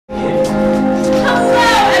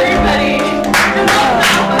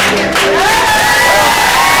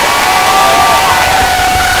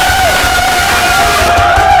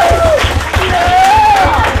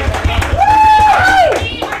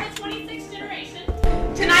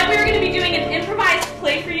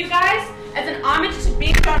homage to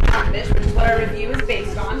being John Malkovich, which is what our review is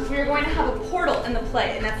based on, we are going to have a portal in the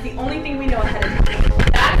play, and that's the only thing we know ahead of time.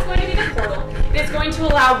 That is going to be the portal. It is going to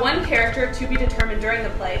allow one character to be determined during the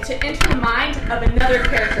play to enter the mind of another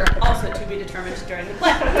character also to be determined during the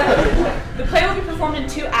play. The play will be performed in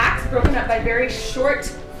 2 acts, broken up by very short,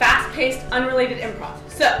 fast-paced, unrelated improv.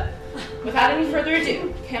 So, without any further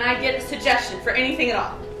ado, can I get a suggestion for anything at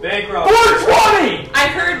all? Bank robbery. 420! I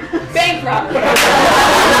heard bank robbery.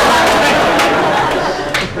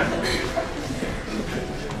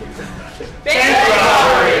 Bank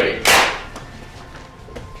robbery.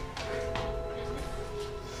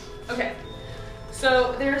 Okay,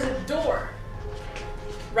 so there's a door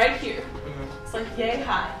right here. It's like yay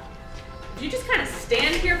high. If you just kind of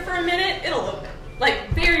stand here for a minute, it'll open. Like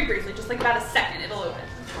very briefly, just like about a second, it'll open.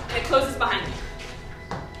 And it closes behind you.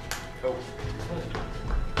 Oh.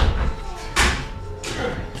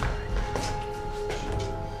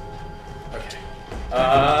 Okay.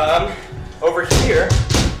 Over here,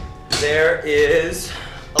 there is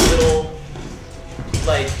a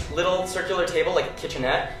little circular table, like a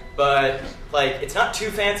kitchenette, but like it's not too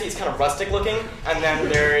fancy. It's kind of rustic looking. And then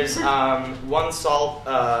there's one salt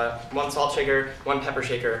shaker, one pepper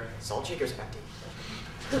shaker. Salt shaker's empty.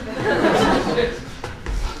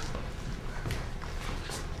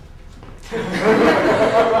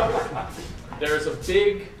 There's a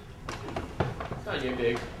big, not yet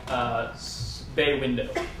big, bay window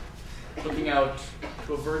looking out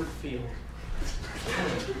to a verdant field.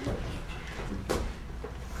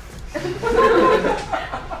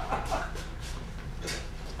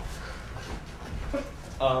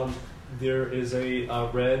 There is a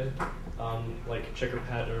red, like checker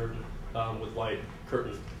pattern with white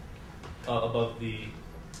curtain above the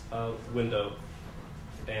window,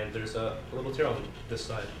 and there's a little tear on this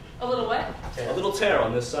side. A little what? A little tear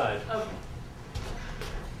on this side. Okay.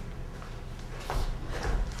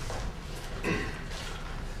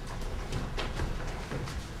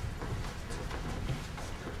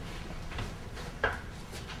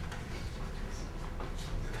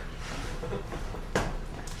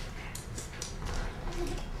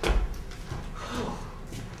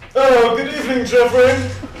 Oh, good evening, Jeffrey.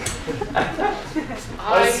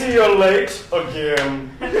 I see you're late again.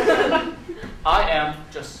 I am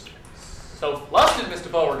just so flustered,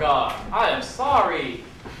 Mr. Beauregard. I am sorry.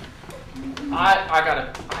 I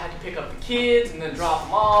had to pick up the kids and then drop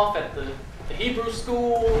them off at the Hebrew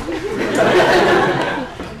school.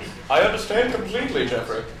 I understand completely,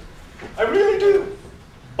 Jeffrey. I really do.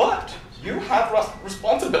 But you have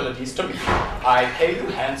responsibilities to meet. I pay you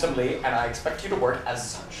handsomely, and I expect you to work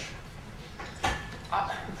as such.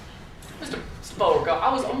 Mr. Beauregard,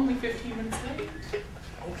 I was only 15 minutes late.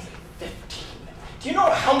 Only 15? Do you know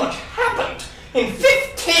how much happened in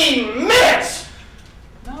 15 minutes?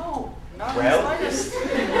 No, not Well, in the slightest.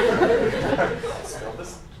 Still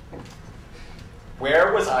this.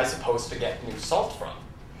 Where was I supposed to get new salt from?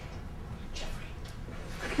 Jeffrey.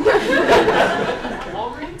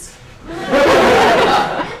 Walgreens?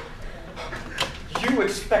 You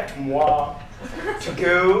expect moi to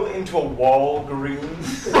go into a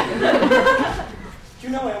Walgreens? You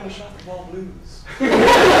know I only shop at Wall Blues.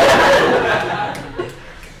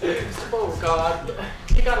 Mr. Beauregard,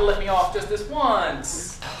 you gotta let me off just this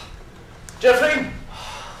once. Jeffrey,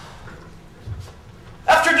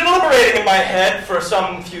 after deliberating in my head for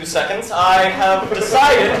some few seconds, I have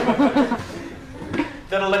decided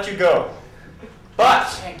that I'll let you go. But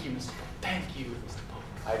Thank you, Mr. Beauregard.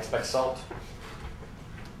 I expect salt.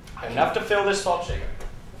 Enough to fill this salt shaker.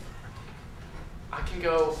 I can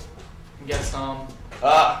go and get some.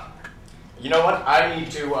 You know what? I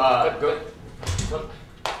need to go.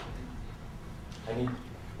 I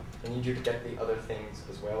need you to get the other things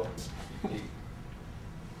as well.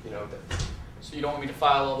 So you don't want me to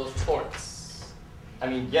file all those reports? I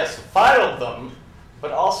mean, yes, file them,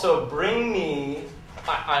 but also bring me.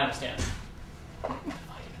 I understand.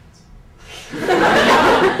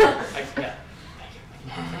 Yeah.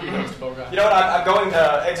 You know what? I'm going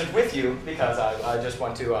to exit with you because I just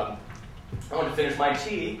want to finish my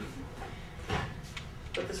tea.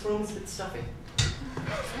 But this room's a bit stuffy.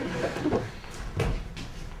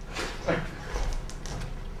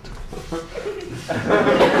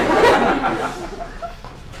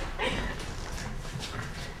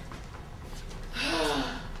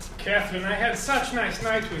 Catherine, I had such a nice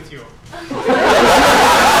night with you.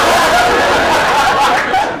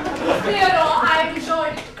 Theodore, I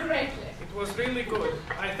enjoyed it greatly. It was really good.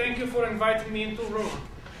 I thank you for inviting me into the room.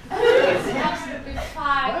 It's absolutely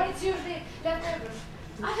fine. It's usually leftovers.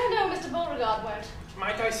 I don't know, Mr. Beauregard won't.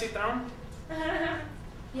 Might I sit down?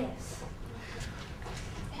 Yes.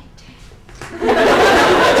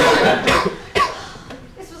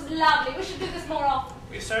 This was lovely. We should do this more often.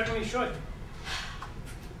 We certainly should.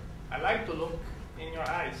 I like to look in your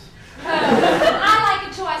eyes. I like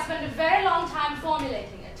it too. I spent a very long time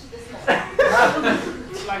formulating it this morning.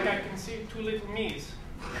 It's like I can see two little me's.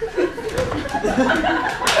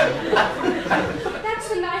 That's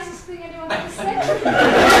the nicest thing anyone ever said to me.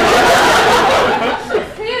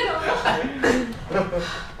 Theodore.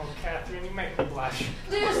 Oh, Catherine, you make me blush.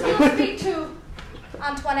 Do you still speak to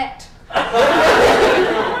Antoinette?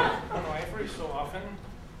 Oh, every so often,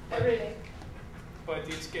 Really? but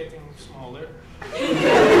it's getting smaller.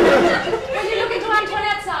 When you look into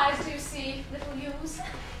Antoinette's eyes, do you see little U's?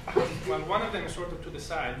 Well, one of them is sort of to the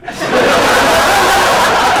side. I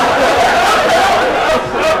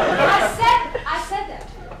said that.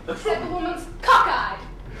 I said the woman's cockeyed.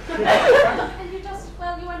 And you just,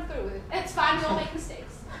 well, you went through with it. It's fine, we all make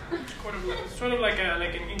mistakes. Sort of like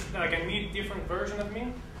a neat different version of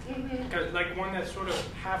me. Mm-hmm. Like one that's sort of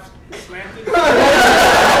half slanted. So glad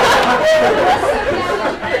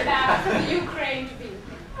that you came back from the Ukraine to be with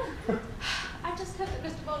me. I just hope that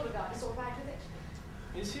Mr. Beauregard is all right with it.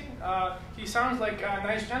 Is he? He sounds like a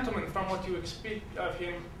nice gentleman from what you speak of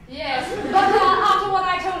him. Yes, but after what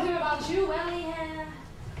I told him about you, well, he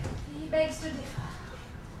begs to differ.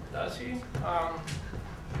 Does he?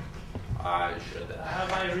 Have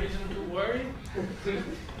I reason to worry?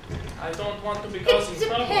 I don't want to be causing It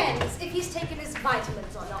trouble. depends if he's taken his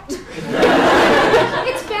vitamins or not.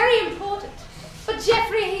 It's very important. But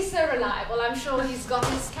Jeffrey, he's so reliable. I'm sure he's got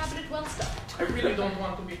his cabinet well stocked. I really don't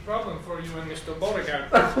want to be a problem for you and Mr. Beauregard.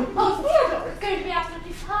 Oh, Theodore, it's going to be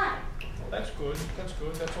absolutely fine. That's good. That's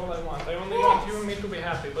good. That's all I want. I only want you and me to be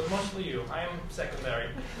happy, but mostly you. I am secondary.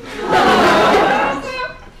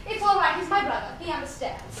 It's all right. He's my brother. He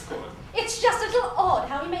understands. Good. It's just a little odd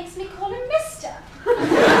how he makes me call him Mister.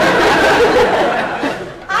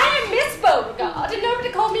 I am Miss Beauregard, and nobody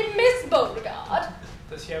called me Miss Beauregard.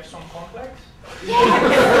 Does he have some complex? Yes.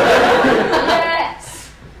 Yes.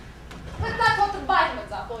 But that's what the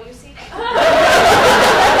vitamins are for, you see.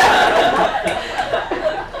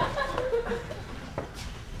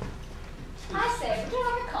 I say, would you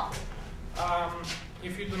like a coffee?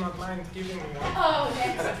 If you do not mind giving me one. Oh,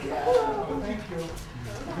 let's go. Oh, thank you.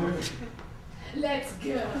 Let's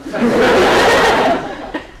go.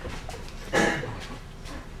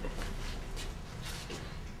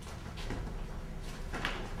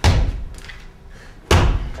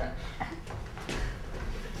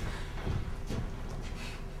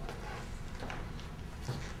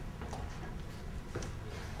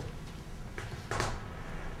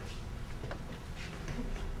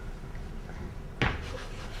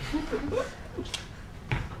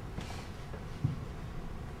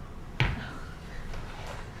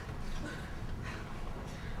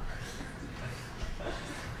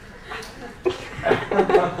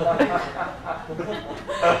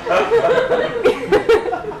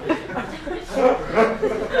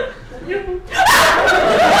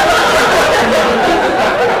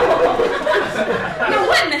 Now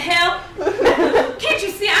what in the hell? Can't you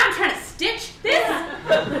see I'm trying to stitch this?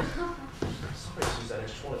 Sorry, Suzanne, I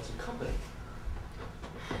just wanted some company.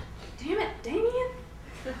 Damn it, Damien.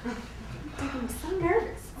 I'm so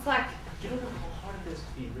nervous. It's like, You don't know how hard it is to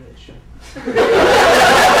be rich.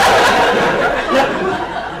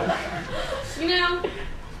 you know,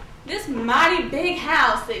 this mighty big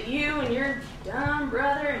house that you and your dumb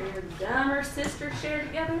brother and your dumber sister share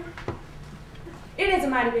together, it is a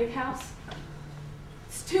mighty big house.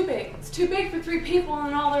 It's too big. It's too big for 3 people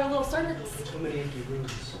and all their little servants. Too many empty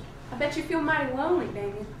rooms. I bet you feel mighty lonely,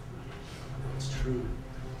 Damien. It's true.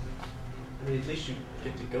 I mean, at least you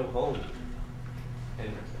get to go home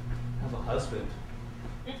and have a husband.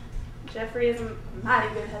 Jeffrey is a mighty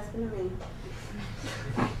good husband to me.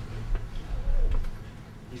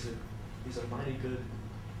 He's a mighty good,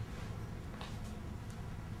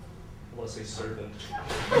 I want to say servant.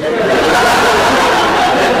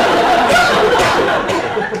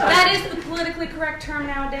 That is the politically correct term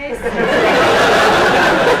nowadays.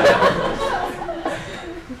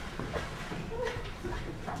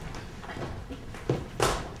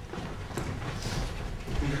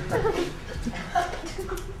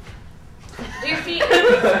 Do your feet.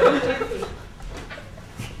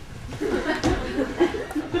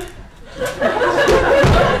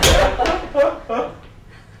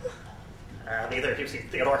 Neither. You see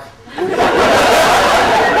Theodore.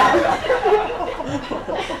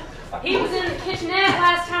 He was in the kitchenette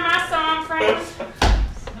last time I saw him, Frank.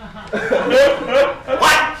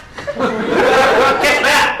 What? Kiss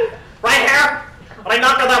that! Right here? Well, I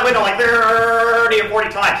knocked on that window like 30 or 40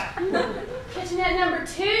 times. kitchenette number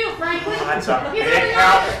 2, Franklin. That's a He's big over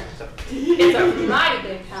house. there. It's a mighty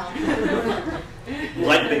big house.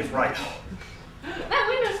 Lightning's right. That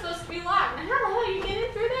window's supposed to be locked. And how the hell you get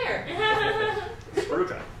in through there?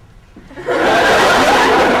 Screwdriver.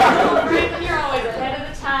 Franklin, you're always ahead of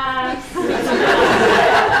the times. Now,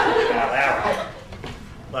 that right.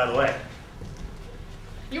 By the way,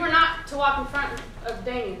 You are not to walk in front of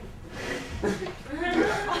Damien.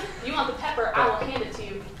 You want the pepper, I will hand it to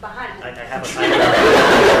you behind I him. have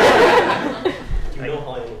a... Do you know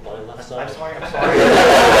how I look my left side? I'm sorry. I'm sorry.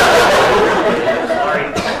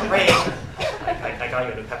 Wait. I got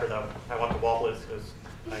you the pepper, though. I want the wobblers because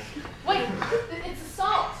Wait, it's a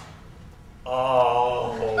salt.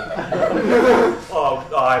 Oh. Oh,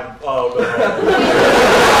 God. Oh, no.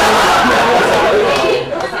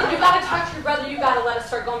 Listen, you gotta talk to your brother. You gotta let us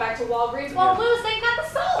start going back to Walgreens. Well, Blues, they got the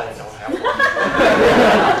salt. I don't have one.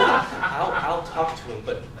 I'll talk to him,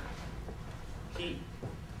 but he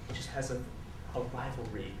just has a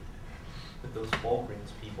rivalry with those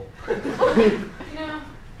Walgreens people. You know,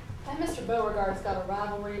 that Mr. Beauregard's got a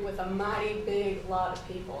rivalry with a mighty big lot of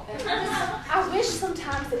people. And I wish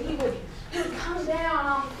sometimes that he would come down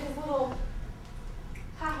on his little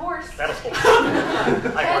high horse. Pedestal.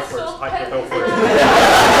 I go first. I can go first.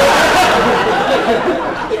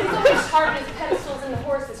 He's always charging his pedestals into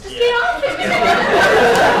horses. Just get off him.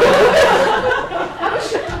 I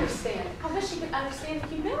wish you could understand. I wish you could understand the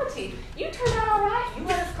humility. You turned out all right. You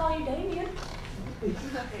let us call you Damien.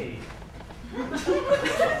 Hey,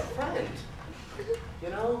 friend. You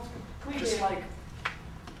know, just like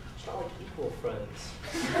equal friends.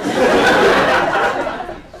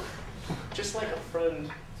 Just like a friend.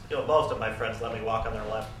 You know, most of my friends let me walk on their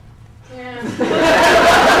left. Yeah.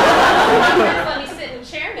 Let me sit in a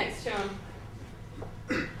chair next to him.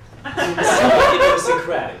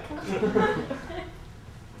 Idiosyncratic.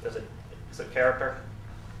 Is it character?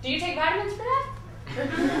 Do you take vitamins for that?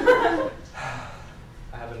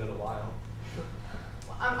 I haven't in a while.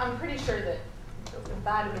 Well, I'm pretty sure that the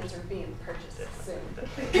vitamins are being purchased soon.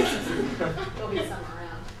 There'll be some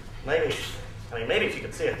around. Maybe if you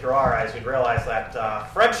could see it through our eyes, you'd realize that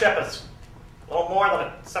friendship is a little more than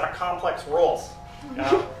a set of complex rules. You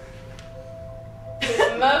know?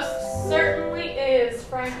 It most certainly is,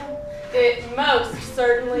 Franklin. It most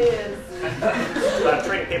certainly is. It's about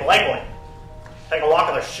treating people equally. Take a walk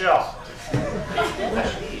on their shelf.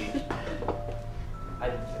 Actually, I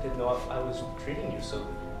didn't know if I was treating you so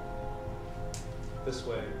this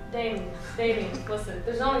way. Damien, listen,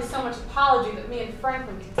 there's only so much apology that me and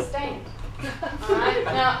Franklin can stand. Alright?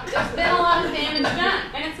 Now, there's been a lot of damage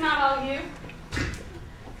done, and it's not all you.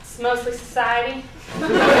 It's mostly society. I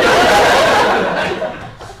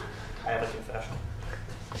have a confession.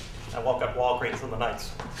 I woke up Walgreens in the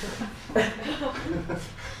nights.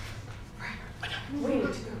 We need to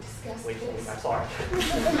go discuss Wait, this. I'm sorry.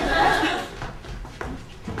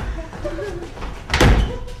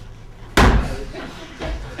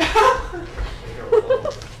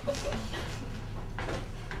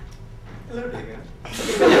 Hello, David.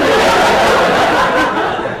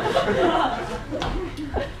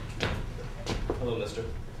 Hello, mister.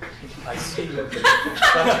 I see you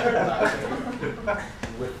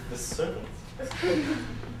with the servants.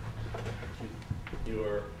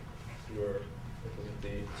 You're looking at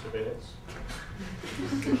the surveillance?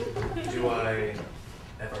 Do I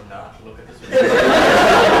ever not look at this video?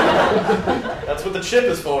 That's what the chip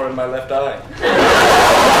is for in my left eye.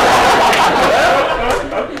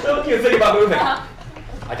 Don't you think about moving? I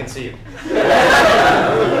can see you.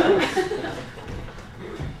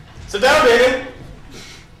 Sit down, David.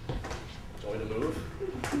 Want me to move?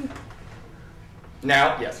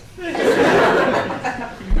 Now, yes.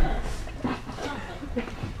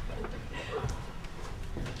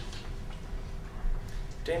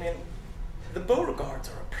 Damien, the Beauregards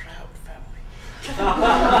are a proud family.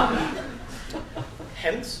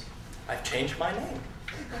 Hence, I've changed my name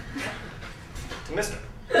to Mr.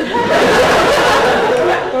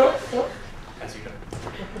 As you know.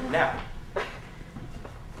 Now,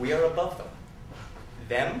 we are above them.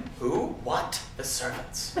 Them, who, what? The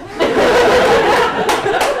servants. I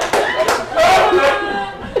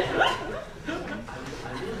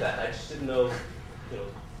knew that. I just didn't know,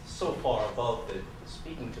 so far above that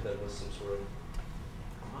speaking to them was some sort of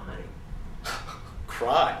crime.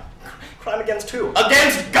 Crime? Crime against who?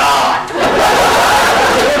 Against God!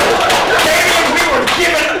 Damien, we were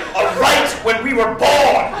given a right when we were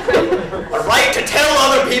born! A right to tell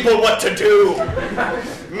other people what to do!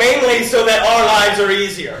 Mainly so that our lives are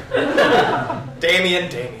easier. Damien.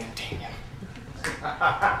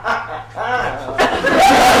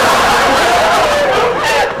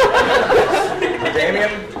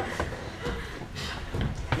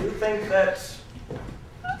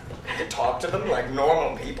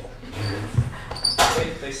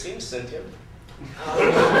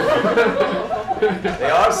 They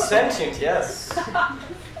are sentient, yes. But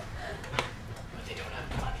they don't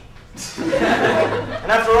have money.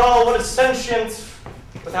 And after all, what is sentient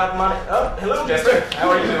without money? Oh, hello, Jester. How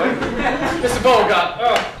are you doing? Mr. Beauregard.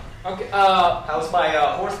 Oh, okay. How's my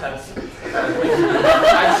horse medicine?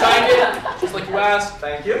 I signed it, just like you asked.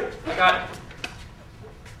 Thank you. I got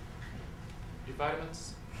your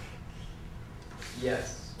vitamins.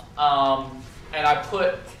 Yes. And I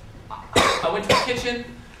went to the kitchen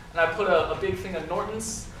and I put a big thing of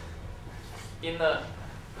Norton's in the.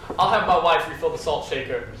 I'll have my wife refill the salt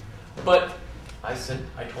shaker, but I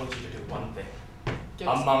told you to do one thing.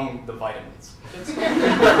 get Among the vitamins. Norton's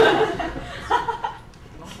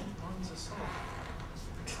a salt.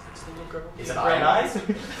 It's the little girl. Is it ionized?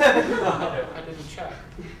 I didn't check.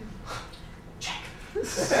 Check.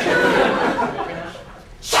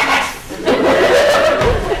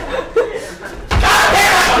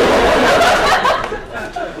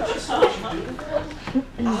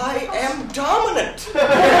 I am dominant.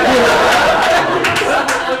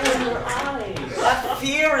 That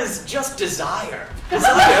fear is just desire. They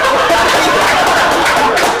want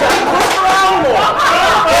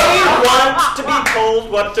to be told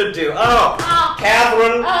what to do. Oh,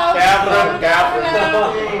 Catherine. I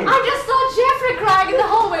just saw Jeffrey crying in the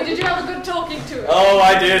hallway. Did you have a good talking to him? Oh,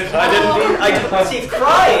 I did. I didn't. See,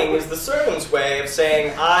 crying is the servant's way of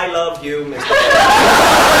saying, I love you, Mr.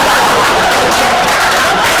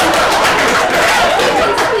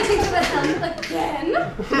 Speaking to the helm again?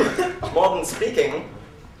 More than speaking,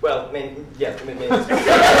 well, I mean, yes, I mean, David,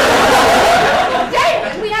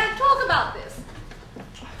 we had to talk about this.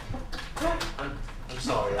 I'm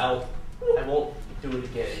sorry. I won't do it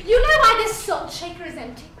again. You know why this salt shaker is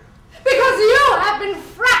empty? Because you have been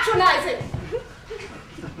fraternizing.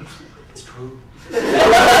 It's true.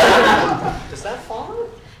 Does that follow?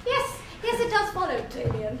 Yes, it does follow,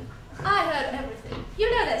 Damien. I heard everything. You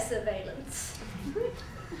know there's surveillance.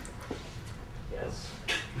 Yes.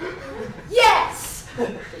 Yes!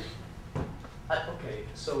 Okay,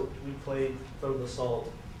 so we played Throw the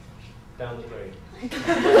Salt down the drain. Do you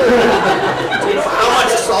know how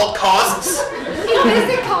much salt costs? In this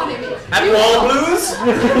economy. At Wall Blues?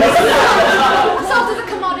 Salt is a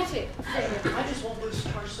commodity. I just won't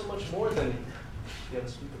charge so much more than the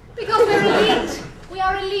unspeakable. Because we're elite. We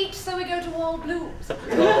are elite, so we go to all blues.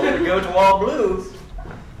 Well, we go to Wall Blues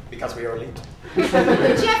because we are elite.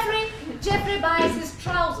 Jeffrey buys his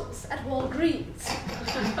trousers at Walgreens.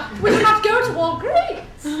 We do not go to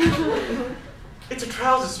Walgreens. It's a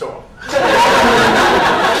trouser store.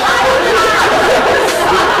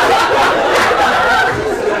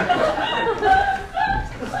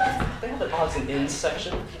 They have an odds and ends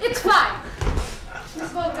section. It's fine.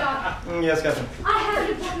 Miss Beauregard, Yes, Captain. I have an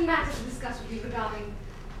important matter to discuss with you regarding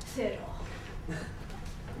Theodore.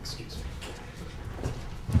 Excuse me.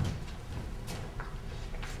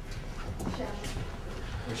 Shall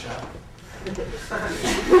We shall.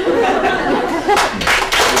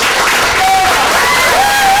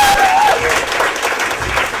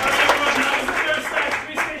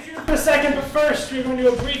 For a second, but first, we're going to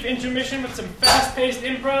do a brief intermission with some fast-paced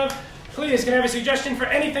improv. Please, can I have a suggestion for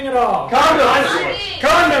anything at all? Condoms!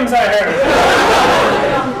 Condoms, I heard!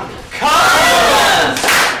 Condoms!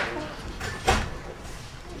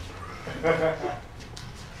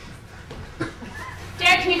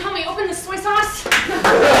 Dad, can you help me open the soy sauce? Mom's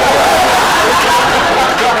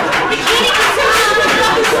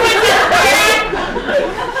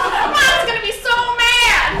gonna be so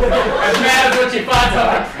mad! As mad as when she finds out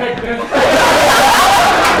I'm pregnant.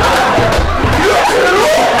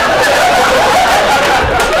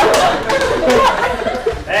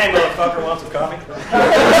 Hey, motherfucker, want some coffee?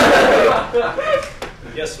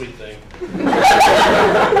 Yes, sweet thing.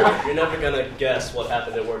 You're never gonna guess what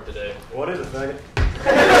happened at work today. What is it, faggot?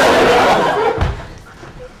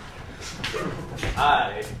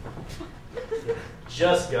 I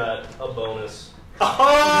just got a bonus.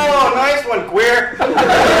 Oh, nice one, queer.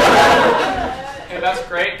 Hey, that's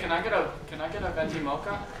great. Can I get a venti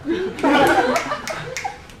mocha?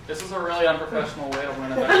 This is a really unprofessional way to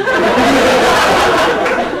win a venti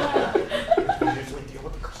mocha. Usually deal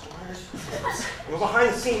with the customers. We're behind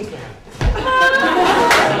the scenes, man.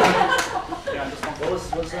 Yeah, just one.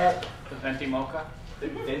 What's that? The venti mocha. The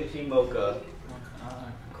venti mocha.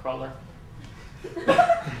 Cruller.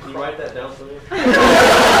 Can you write that down for me?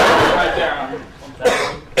 Right there. On that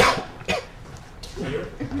one. Here?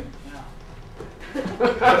 Yeah.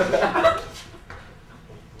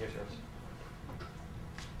 Here's yours.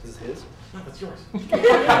 This is his? No, that's yours.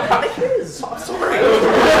 His. I'm sorry.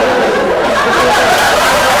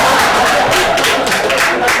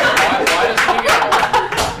 Why does he get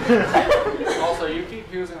one? Also, you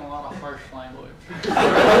using a lot of harsh language. I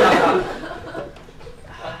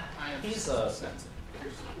am He's sensitive.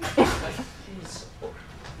 He's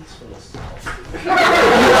from the south.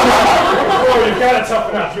 Oh, you've got to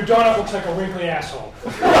toughen up. Your donut looks like a wrinkly asshole.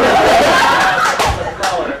 Yeah,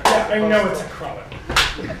 I know it's a crawler.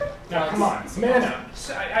 Now, come on, man up.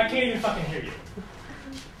 I can't even fucking hear you.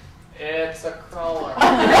 It's a crawler.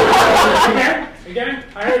 Again?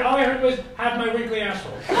 All I heard was, have my wrinkly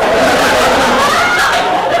asshole.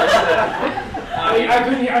 I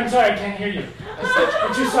couldn't hear, I'm sorry, I can't hear you.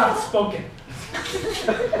 You're too soft spoken.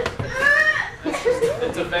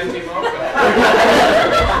 It's a venti mocha.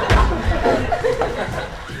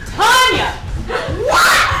 Tanya!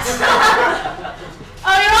 What?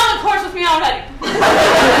 Oh, you're on the course with me already.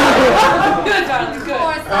 Good, darling, Of good.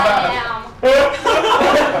 course I am.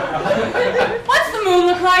 What's the moon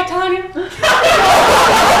look like, Tanya? God,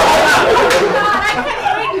 I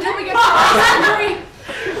can't wait until we get to the library.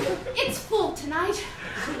 It's full tonight.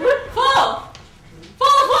 Full? Full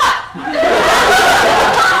of what?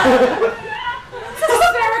 It's a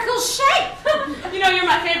spherical shape. You know, you're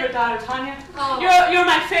my favorite daughter, Tanya. Oh. You're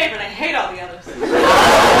my favorite. I hate all the others.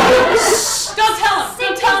 Shh! Don't tell him.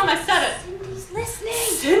 Don't tell him I said it. Cindy's listening.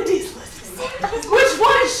 Cindy's listening. Which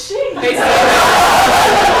one is she? Hey,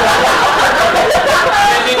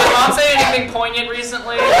 did your mom say anything poignant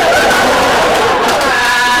recently?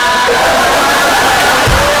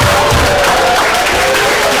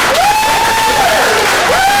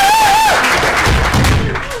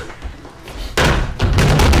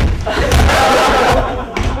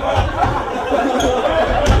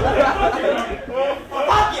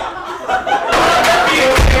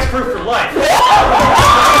 Proof for life.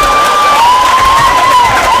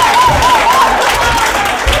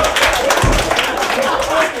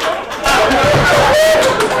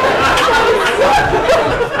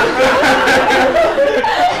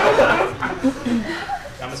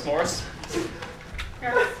 Now, Miss Morris.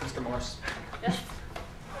 Mr. Morris. Yes.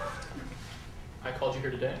 I called you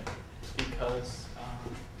here today because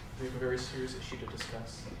we have a very serious issue to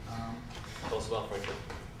discuss. Tell us about Franklin.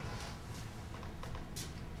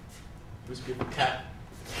 He was a beautiful cat.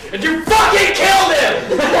 And you fucking killed him!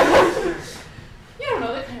 You don't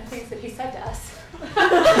know the kind of things that he said to us.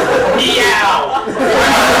 Meow!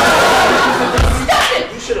 Stop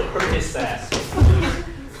it! You should have heard his sass.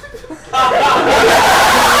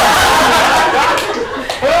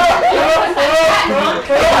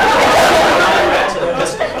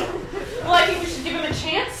 Well, I think we should give him a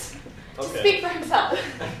chance to speak for himself.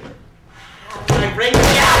 I bring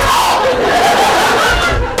the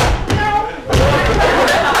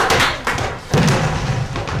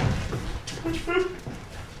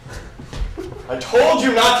I told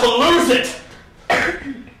you not to lose it!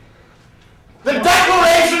 The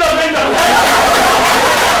Declaration of Independence!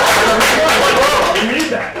 You mean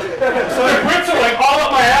that? So I ripped it like all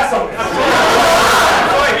up my asshole. I'm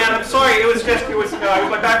sorry, man. I'm sorry. It was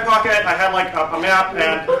my back pocket. I had like a map,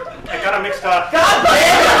 and I got it mixed up. God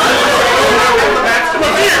damn it!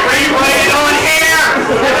 What are you waiting on here?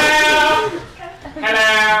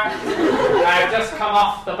 Hello! I've just come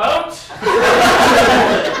off the boat.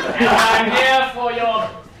 And I'm here for your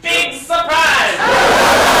big surprise!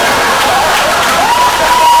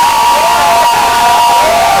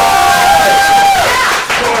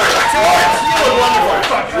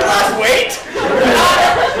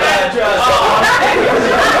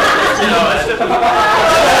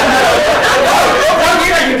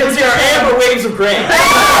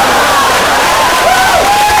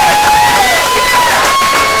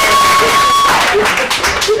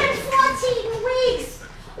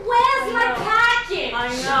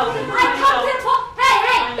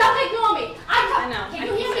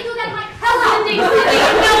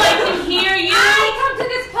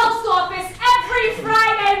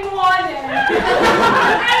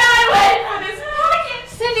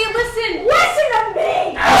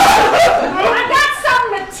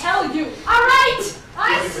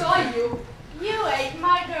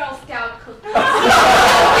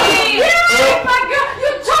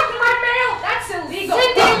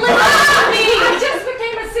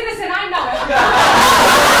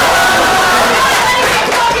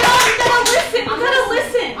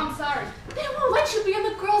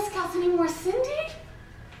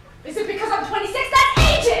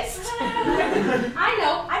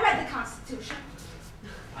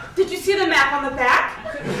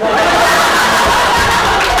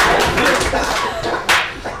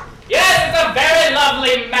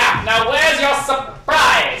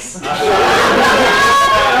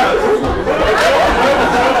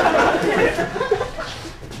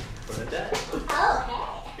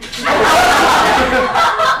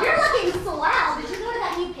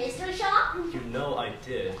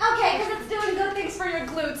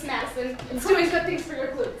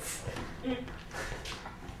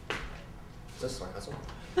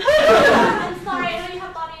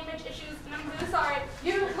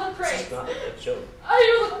 great. It's not a joke. Oh,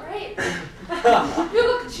 you look great. You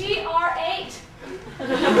look GR8.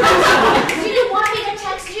 Do you want me to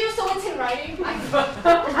text you so it's in writing? I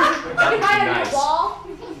can write on your wall.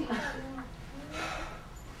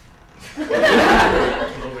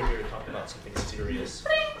 I'm over here talking about something serious.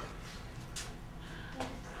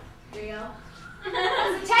 Rio.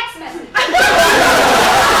 It's a text message.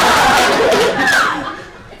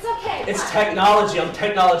 It's okay. It's technology. I'm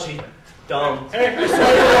technology dumb. Hey, I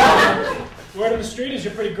saw you. Word on the street is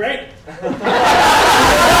you're pretty great.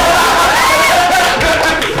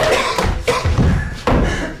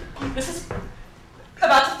 This is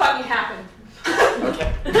about to fucking happen.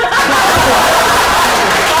 Okay.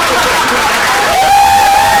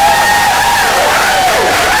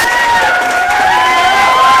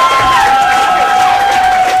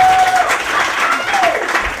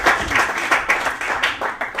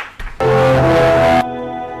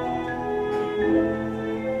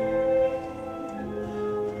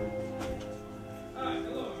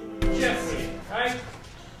 Hello. Jeffrey, right?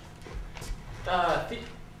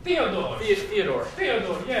 Theodore. Theodore.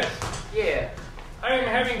 Theodore, yes. Yeah. I am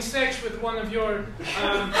having sex with one of your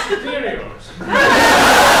superiors.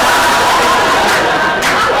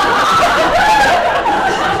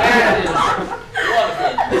 That is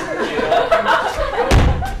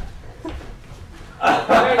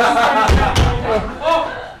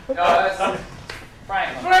Oh, no, that's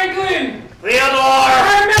Franklin. Franklin! Theodore!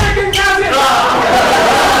 My American cousin!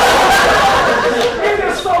 It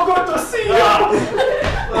is so good to see you!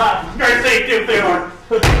 Great seeing you, Theodore.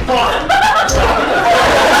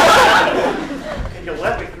 Can you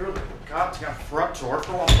let me through the goddamn front door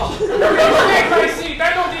for once? Take my seat,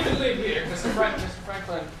 I don't even live here. Mr.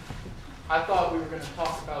 Franklin, I thought we were going to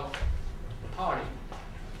talk about the party.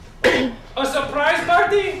 A surprise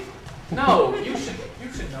party? No, you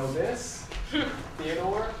should know this.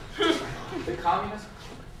 Theodore, the Communist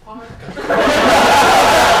Party.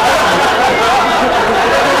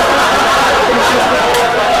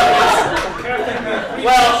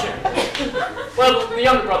 Well, the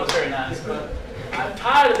younger brother's very nice, but I'm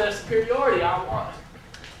tired of their superiority. I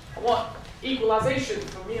want equalization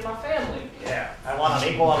for me and my family. Yeah, I want an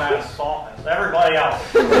equal amount of salt as everybody else.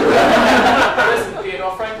 Listen,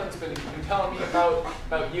 Theodore, Franklin's been telling me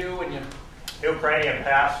about you and your Ukrainian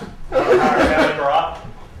past, how our family grew up,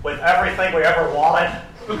 with everything we ever wanted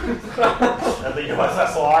in the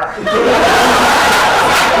USSR.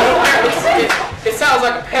 It sounds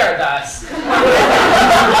like a paradise.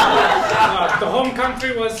 The home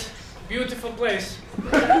country was a beautiful place.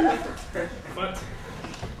 But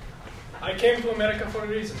I came to America for a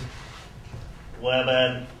reason.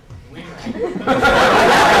 Women.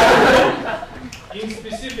 In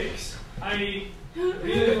specifics, I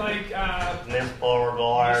really like Miss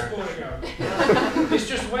Beauregard. It's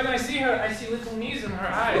just when I see her, I see little knees in her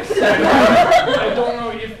eyes. I don't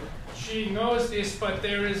know if she knows this, but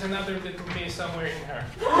there is another little me somewhere in her.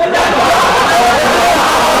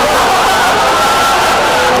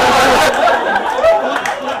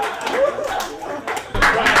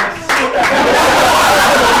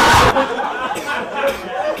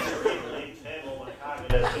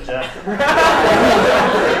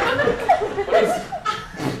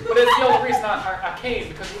 But it's the only reason I came,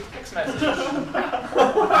 because of the text message.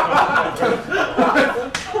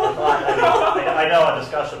 I know a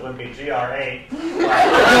discussion would be GR8. We're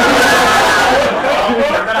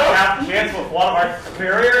going to have a chance with one of our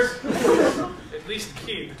superiors. At least a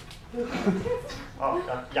kid. Oh,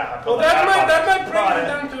 yeah. Well, that might bring her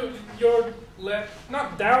down to your level.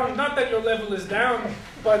 Not down. Not that your level is down,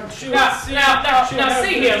 but she'll see. Now, see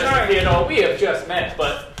here, Mr. Theodore, we have just met,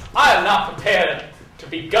 but I am not prepared to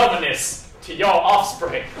be governess to your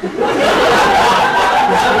offspring. I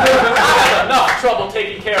had enough trouble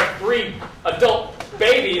taking care of 3 adult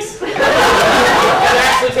babies and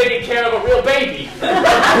actually taking care of a real baby.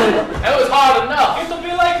 It was hard enough. It'll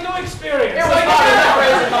be like no experience. It was hard enough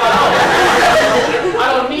raising my own. I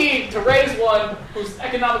don't need to raise one who's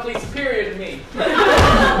economically superior to me.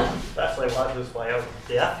 Especially one who's my own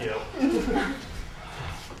nephew.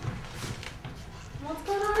 What's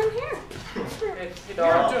going on in here?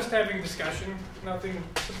 We're just having discussion. Nothing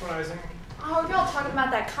surprising. Oh, y'all talking about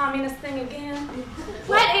that communist thing again?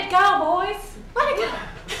 Let it go, boys. Let it go.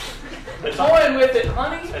 It's Toying with it,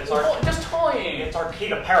 honey. Just toying. It's our key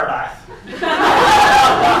to paradise. It's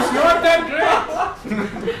not that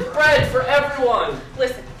great. Bread for everyone.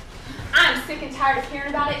 Listen, I'm sick and tired of hearing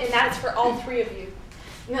about it, and that is for all 3 of you.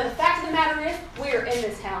 Now, the fact of the matter is, we are in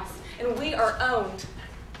this house, and we are owned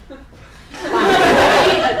by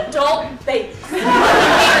 3 adult babies. We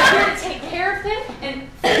are here to take care of them, and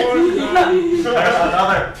There's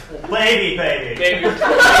another Baby. Baby. Baby.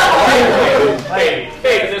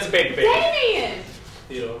 There's a baby. Damien!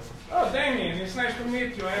 Theodore. Oh, Damien, it's nice to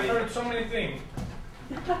meet you. I have heard so many things.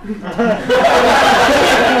 Talk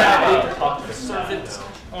to the servants.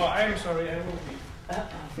 Oh, I'm sorry, I will be.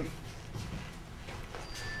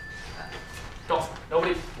 Don't.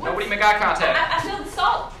 Nobody make eye contact. I feel the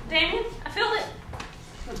salt, Damien. I feel it.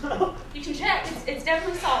 You can check. It's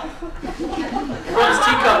definitely salt. Brother's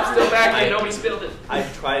teacup still back there. Nobody spilled it. I've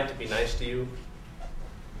tried to be nice to you.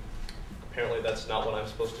 Apparently that's not what I'm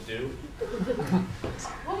supposed to do.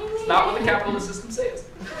 What do you mean? It's not what the capitalist system says.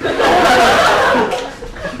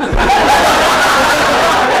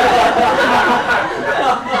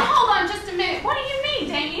 Hold on just a minute. What do you mean,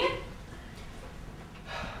 Damien?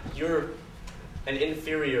 You're an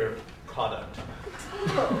inferior product.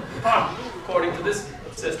 According to this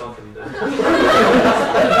system.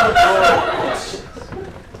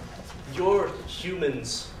 You're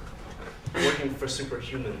humans working for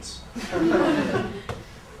superhumans.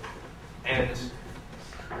 And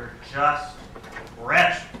You're just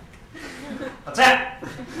rich. That's it.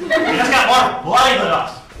 You just got more bloody than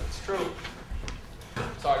us. It's true.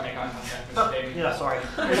 Sorry, make eye contact, Mr. David. Yeah, sorry.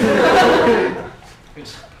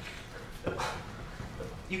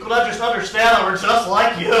 You could just understand that we're just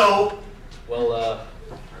like you. well,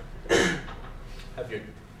 have your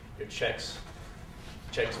checks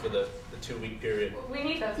for the 2-week period. We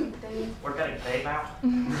need those, Damien. We're getting paid now.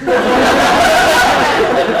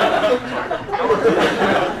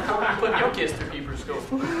 Put your kids through Hebrew school.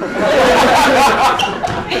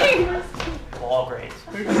 All grades.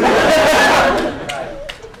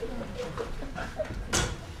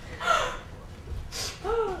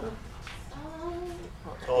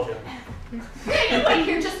 Told you. Damien, wait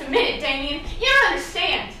here just a minute, Damien. You don't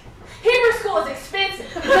understand. Hebrew school is expensive.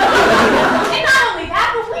 And not only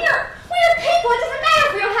that, but we're people. It doesn't matter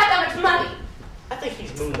if we don't have that much money. I think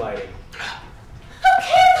he's moonlighting. Who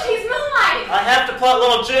cares if he's moonlighting? I have to put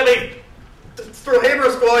little Jimmy through Hebrew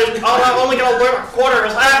school. I'm only going to learn a quarter of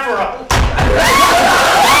his half for him.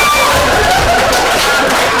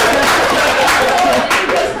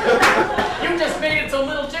 You just made it so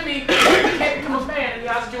little Jimmy can't become a man in the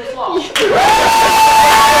eyes of Jewish law.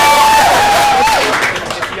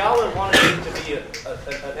 If Yahweh wanted him to be an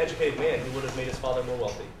educated man, he would have made his father more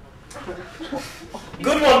wealthy.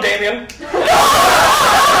 Good one, Damien. This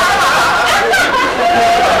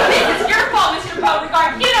is your fault, Mr.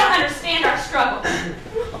 Beauregard. You don't understand our struggle.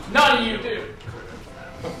 None of you do.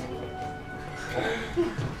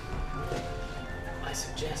 I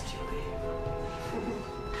suggest you leave.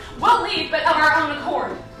 We'll leave, but of our own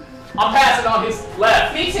accord. I'm passing on his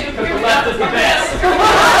left. Me too. Because the left is the best.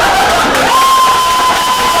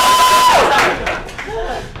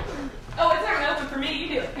 Oh, it's never open for me. You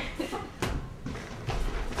do it.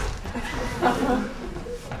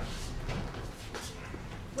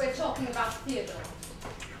 We're talking about Theodore.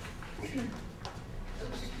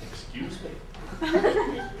 Excuse me.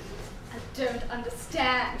 I don't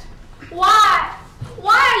understand. Why?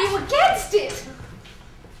 Why are you against it?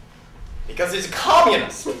 Because he's a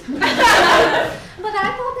communist. But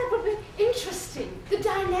I thought that would be interesting. The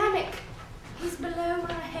dynamic. He's below, we're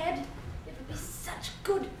ahead. It would be such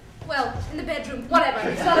good. Well, in the bedroom, whatever.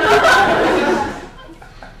 It's not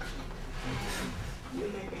You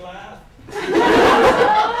make me laugh.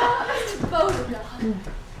 Mr. Beauregard.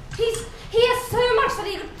 He has so much that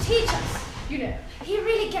he could teach us. You know, he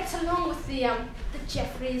really gets along with the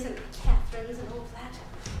Jeffreys and the Catherines and all of that.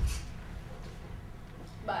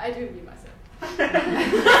 But I do mean myself. The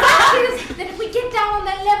fact is that if we get down on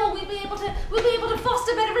their level, we'll be able to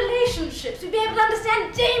foster better relationships. We'll be able to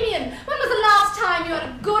understand Damien. When was the last time you had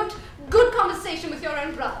a good conversation with your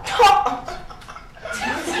own brother?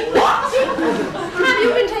 What? Have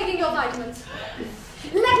you been taking your vitamins?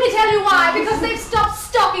 Let me tell you why. Because they've stopped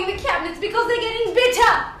stocking the cabinets because they're getting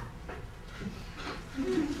bitter.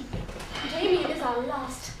 Damien is our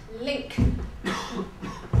last link.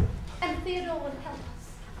 And Theodore will help us.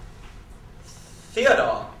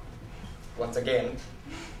 Theodore, once again,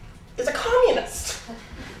 is a communist.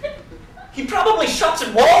 He probably shops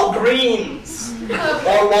at Walgreens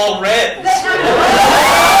or Walreds.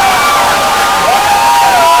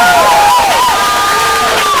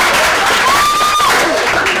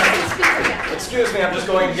 Excuse me, I'm just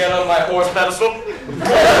going to get on my horse pedestal. Fine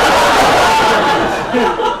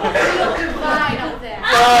up there.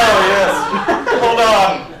 Oh, yes. Hold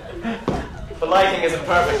on. The lighting isn't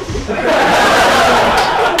perfect.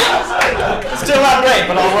 Still not great,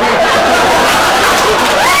 but I'll work.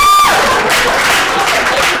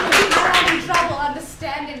 I'm having trouble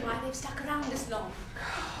understanding why they've stuck around this long.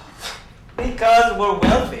 because we're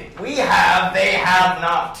wealthy. We have, they have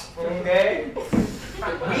not. Okay?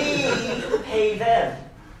 We pay them.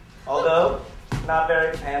 Although, not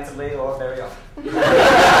very handsomely or very often.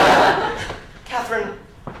 Catherine,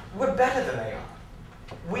 we're better than they are.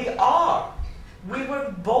 We are. We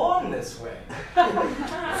were born this way.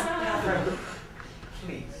 Catherine,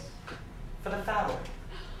 please, for the family.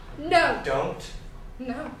 No. Don't.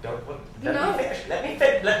 No. Don't. No. Let me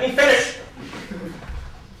finish. Let me finish.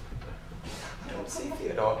 Don't see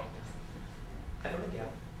Theodore ever again.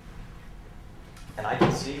 And I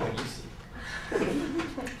can see when you see.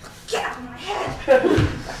 Get out of my head.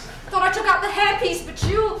 Thought I took out the hairpiece, but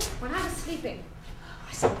when I was sleeping,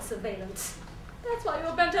 I saw the surveillance. That's why you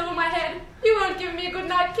were bent over my head. You weren't giving me a good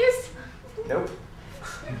night kiss. Nope.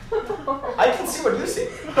 I can see what you see.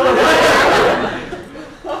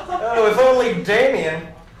 Oh, if only Damien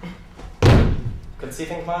could see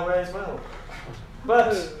things my way as well.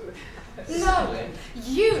 But no,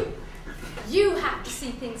 you have to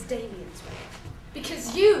see things Damien's way.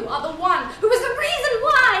 Because you are the one who was the reason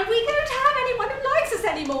why we don't have anyone who likes us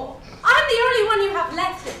anymore. I'm the only one you have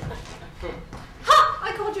left in. Ha!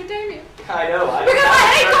 I called you Damien. I know. Because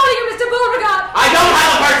I hate calling you Mr. Beauregard. I don't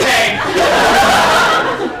have a birthday!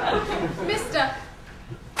 Mister.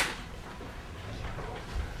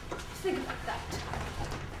 Think about that.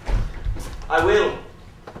 I will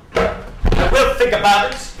think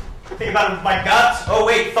about it. Think about it with my guts. Oh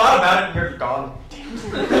wait, thought about it and you're gone.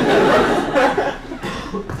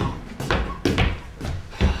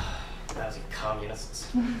 Lousy communists.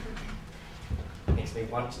 Makes me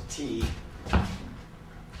want tea.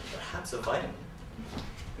 Perhaps a vitamin.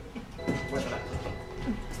 Where did I put them?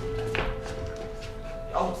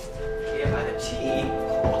 Oh, yeah, by the tea.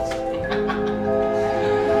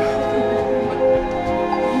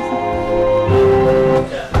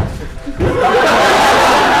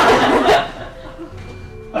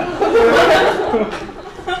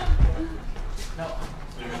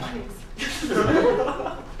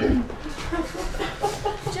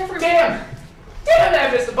 Jeffrey. Damn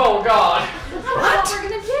that, Mr. Beauregard. I don't know what we're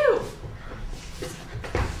gonna do.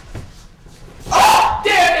 Oh,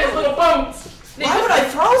 damn his little bones. Why would I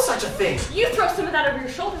throw such a thing? You throw some of that over your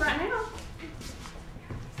shoulder right now.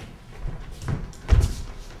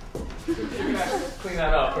 Clean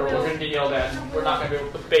that up, or we're going to get yelled at. We're not going to be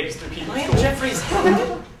able to put babies through people's I am schools. Jeffrey's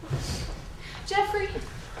head. Jeffrey,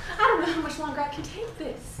 I don't know how much longer I can take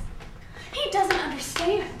this. He doesn't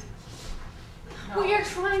understand. We are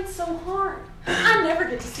trying so hard. I never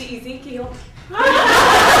get to see Ezekiel. Oh,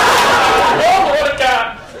 what a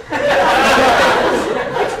god!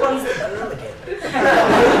 Which one's the girl again?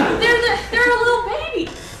 They're little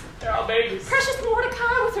babies. They're all babies. Precious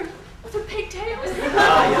Mordecai with her pigtails.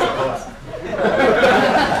 Yes, of course.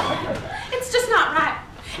 It's just not right.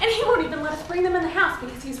 And he won't even let us bring them in the house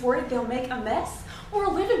because he's worried they'll make a mess. We're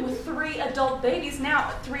living with 3 adult babies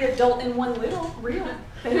now, 3 adult and 1 little real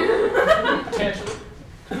baby. Potentially.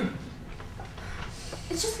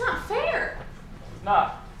 It's just not fair.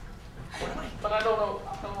 Not. But I don't know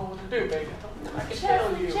what to do, baby. I can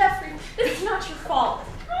tell you. Jeffrey, this is not your fault.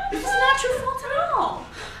 This is not your fault at all.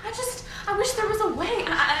 I wish there was a way.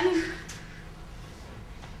 I mean,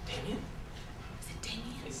 Damien? is it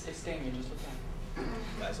Damien? It's Damien, just look at him.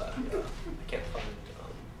 Guys, I can't find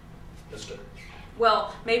Mr.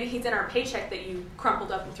 Well, maybe he's in our paycheck that you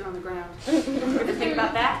crumpled up and threw on the ground. Ever think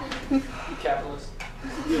about that? Capitalist.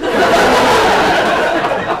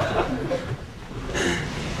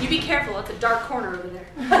 You be careful. It's a dark corner over there.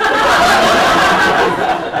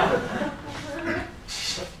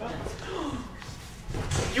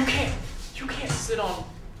 You can't sit on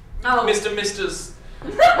Oh. Mister's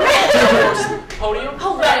podium.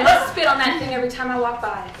 Oh, let him spit on that thing every time I walk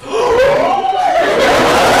by.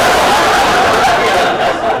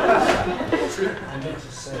 I meant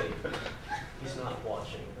to say, he's not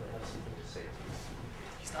watching. I have something to say to you.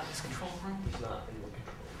 He's not in his control room. He's not in the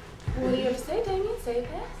control. What do you have to say, Damien? Say it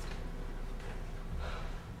fast.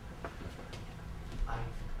 I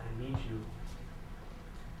need you.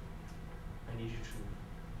 I need you to.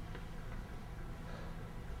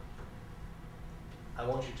 I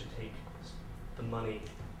want you to take the money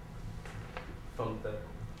from the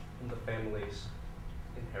family's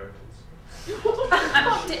inheritance.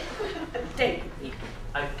 Damien.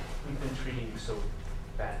 We've been treating you so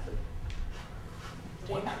badly.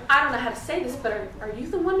 I don't know how to say this, but are you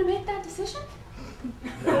the one to make that decision?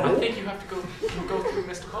 I think you have to go through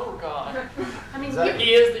Mr. Beauregard. I mean,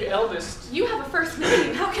 He is the eldest. you have a first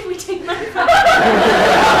name. How can we take money from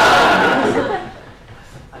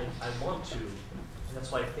I want to, and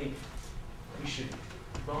that's why I think we should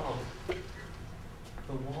rob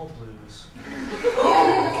The wall blues.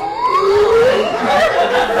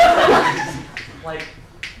 like,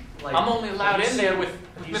 I'm only allowed in there with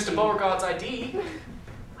Mr. Beauregard's ID.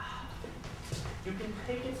 You can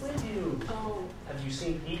take it with you. Oh. Have you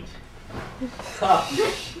seen Heat?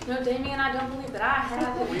 No, Damien, I don't believe that I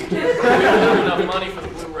have We it. don't have enough money for the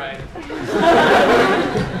Blu-ray.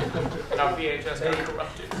 And our VHS got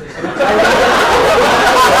corrupted.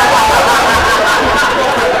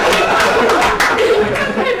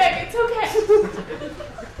 Hey, baby, it's okay.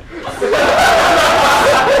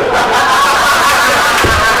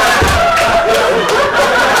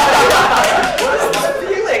 What is this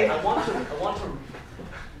feeling? I want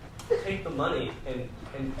to take the money and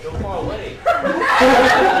go far away.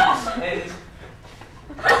 And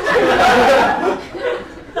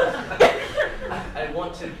I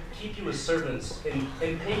want to keep you as servants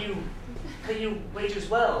and pay you wages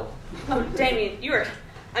well. Oh, Damien, you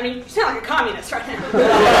sound like a communist right now.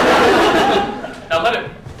 Now let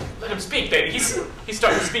him speak, baby. He's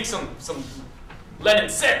starting to speak some Lenin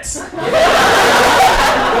sense.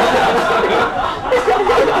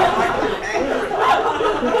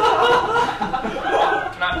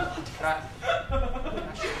 Can I shake your hand,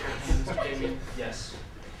 Mr. Damien? Yes.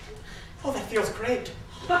 Oh, that feels great.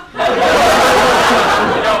 You know,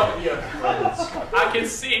 Yeah, friends. I can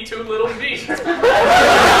see too little me.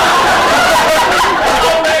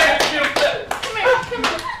 Oh man, come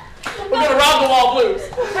here. We're gonna rob the wall blues.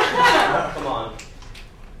 Come on.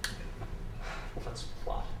 Let's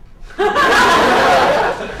plot.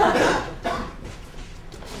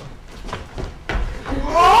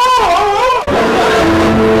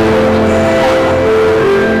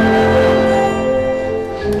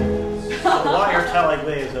 What you're telling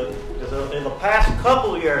me is that in the past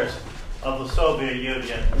couple years of the Soviet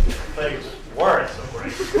Union, things weren't so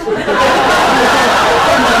great.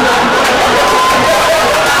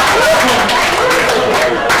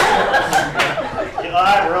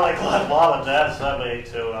 I'm really glad Mom and Dad sent me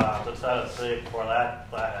to Tennessee before that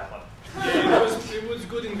happened. Yeah, it was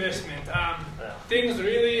good investment. Things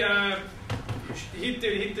really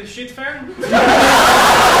hit the shit fan.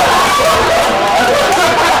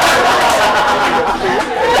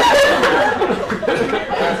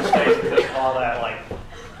 Just all that like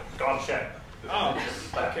gone shit. Oh,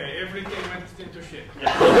 okay. Everything went into shit.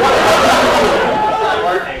 It's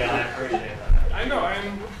working, and I appreciate that. I know.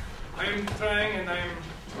 I'm trying, and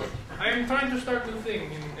I'm trying to start a new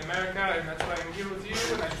thing in America, and that's why I'm here with you.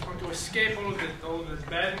 And I just want to escape all of this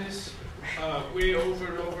badness way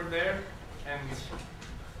over there, and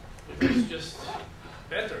it's just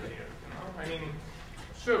better here. You know, I mean,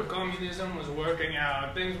 sure, communism was working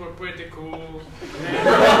out. Things were pretty cool.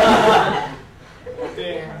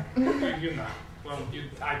 Then, you know. Well,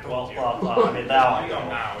 I told you. Well, I mean, now I You know know.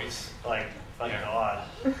 now it's Like, thank Yeah. God.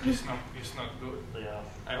 it's not good. Yeah.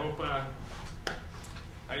 I hope.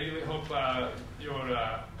 I really hope your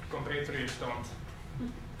compatriots don't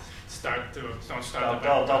start. Don't the start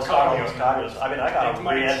all those communists. I mean, I gotta It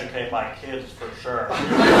might. re-educate my kids for sure.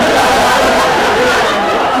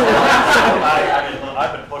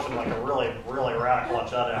 I've been pushing like a really, really radical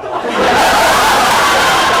agenda.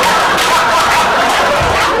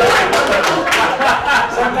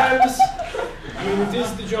 Sometimes, I mean, it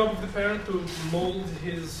is the job of the parent to mold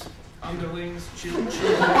his underlings, children.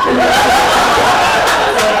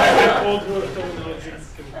 Old world terminology.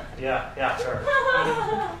 Yeah, sure.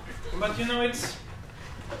 But you know, it's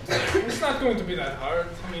not going to be that hard.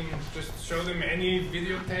 I mean, just show them any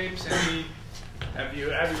videotapes, any. Have you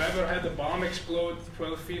ever had a bomb explode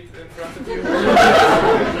 12 feet in front of you?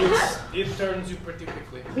 It turns you pretty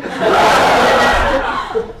quickly.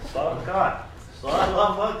 Son of God. Son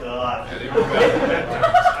of a God. Yeah, they were bad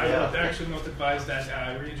times. I would actually not advise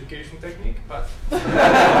that re-education technique, but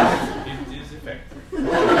it is effective.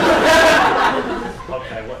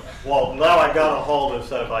 Okay, well, now I got a whole new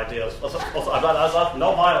set of ideas. No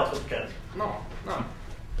violence with kids. No,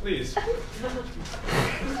 please.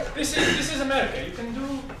 This is America. You can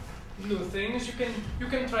do new things. You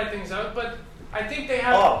can try things out, but I think they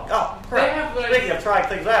have. Oh, They have crap. like. Speaking of trying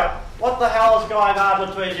things out, what the hell is going on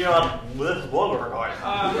between you and Liz Beauregard?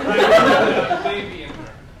 I got a baby in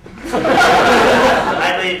her.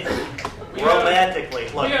 I mean, romantically. We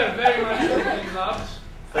Look, are very much in love.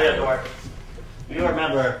 Theodore, you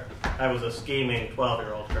remember I was a scheming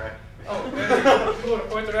 12-year-old, correct? Oh, you were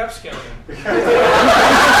quite a rapscallion. Things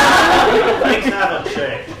haven't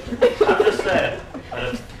changed. I'm just saying,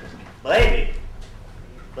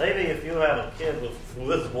 maybe if you have a kid with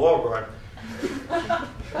Liz Beauregard,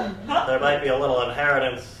 there might be a little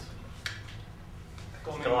inheritance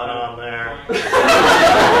going on there.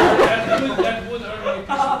 That would earn me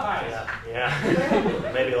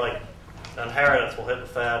Yeah. Maybe like inheritance will hit the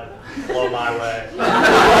Fed and blow my way.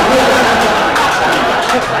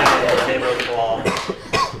 Neighborhood claw.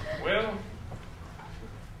 Well,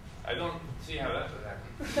 I don't see how that would happen.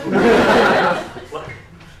 Well,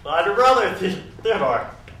 I'm your brother, Theodore.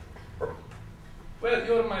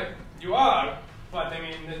 Well, you are, but I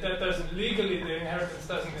mean, that doesn't, legally the inheritance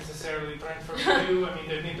doesn't necessarily transfer to you. I mean,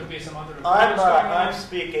 there need to be some other I'm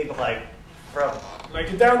speaking like from...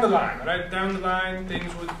 Like down the line, right? Down the line,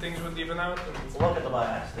 things would even out. Look at the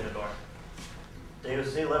bias, Theodore. Do you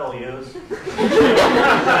see little U's? Now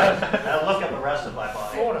look at the rest of my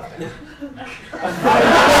body. 4 of them.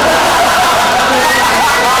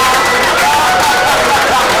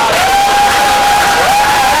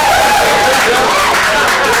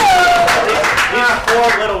 These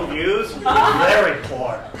 4 little U's, very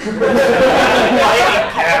poor. I eat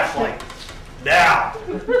cash like now.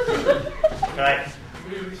 Okay? I'm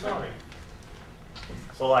really sorry.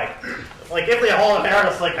 So like if the whole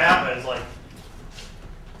inheritance thing happens, like,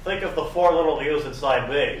 think of the 4 little U's inside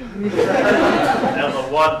me. And the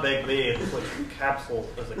 1 big B, which capsule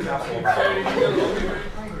is a capsule. You're very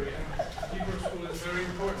hungry, and Hebrew school is very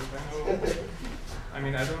important. I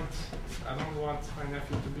mean, I don't want my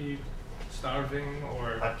nephew to be starving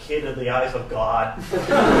or A kid in the eyes of God.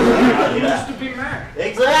 he needs to be man.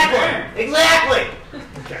 Exactly! Exactly!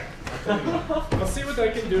 Okay. I'll see what I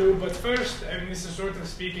can do, but first, I mean, this is sort of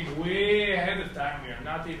speaking way ahead of time. We are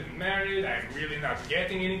not even married. I'm really not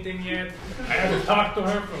getting anything yet. I haven't talked to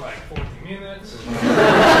her for like 40 minutes.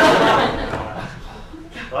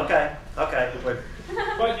 Okay.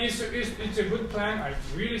 But it's a good plan. I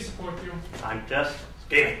really support you. I'm just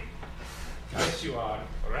scheming. Yes, you are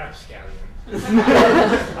a rapscallion.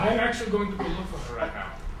 I'm actually going to go look for her right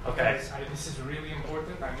now. Okay. This is really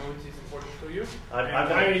important. I know it is important to you.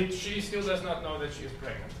 She still does not know that she is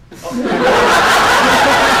pregnant. I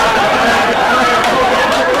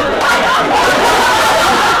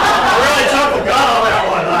really took the gun on that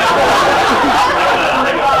one.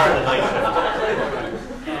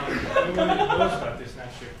 Nobody knows about this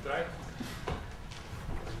night shift, right?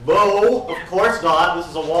 No, of course not. This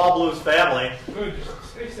is a Wobbloo's family. Good. Just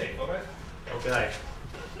stay safe, all right? Okay.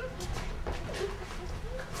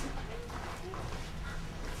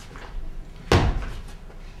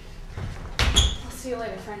 I'll see you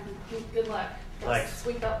later, Franklin. Good luck. Thanks.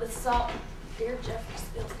 Sweep up the salt. Dear Jeffrey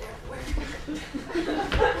spills everywhere.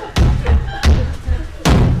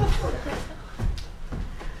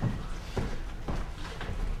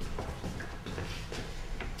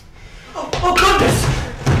 Oh, goodness!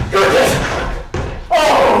 Goodness!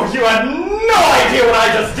 Oh, you had no idea what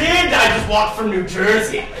I just did! I just walked from New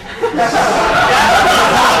Jersey. But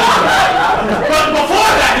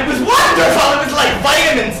before that, it was wonderful! It was like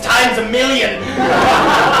vitamins times a million.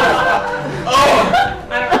 Oh!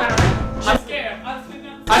 I don't know. I'm scared. I'll sit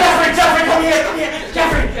down. Jeffrey, come here!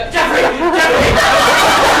 Jeffrey!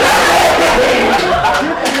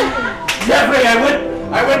 Jeffrey, I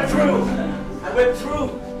went through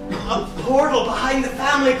a portal behind the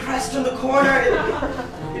family crest in the corner.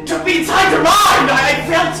 It took me time to rhyme.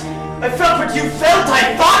 I felt what you felt.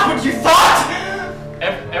 I thought what you thought.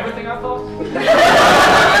 Everything I thought?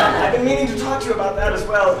 I've been meaning to talk to you about that as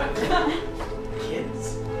well.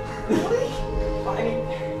 Kids? Well, I mean,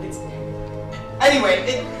 it's... Anyway,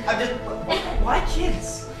 I'm just... Why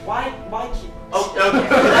kids? Why kids? Oh, okay.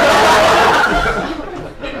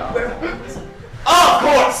 Oh, of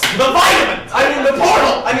course! The vitamins! I mean, the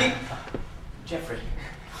portal! I mean... Jeffrey,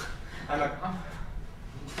 I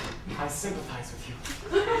sympathize with you.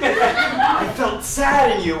 I felt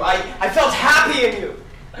sad in you. I felt happy in you.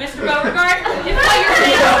 Mr. Beauregard, if while you're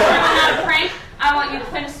saying I'm not a prank, I want you to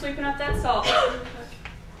finish sweeping up that salt.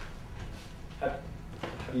 Have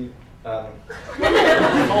you,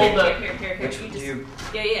 Hold the... Here. which You do just, you,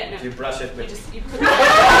 yeah, no. do you brush it You with? just, you put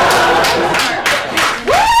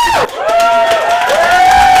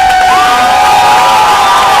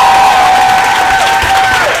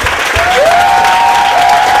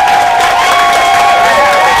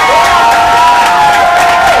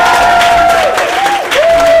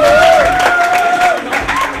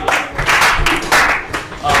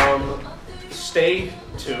Stay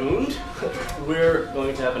tuned. We're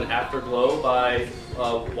going to have an afterglow by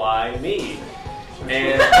Why Me?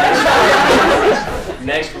 And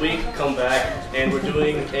next week, come back and we're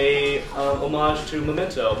doing a homage to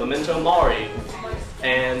Memento Mori.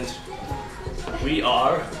 And we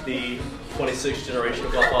are the 26th generation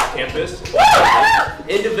of off campus.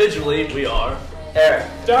 Individually, we are Eric.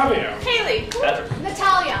 Davio. Haley. Patrick.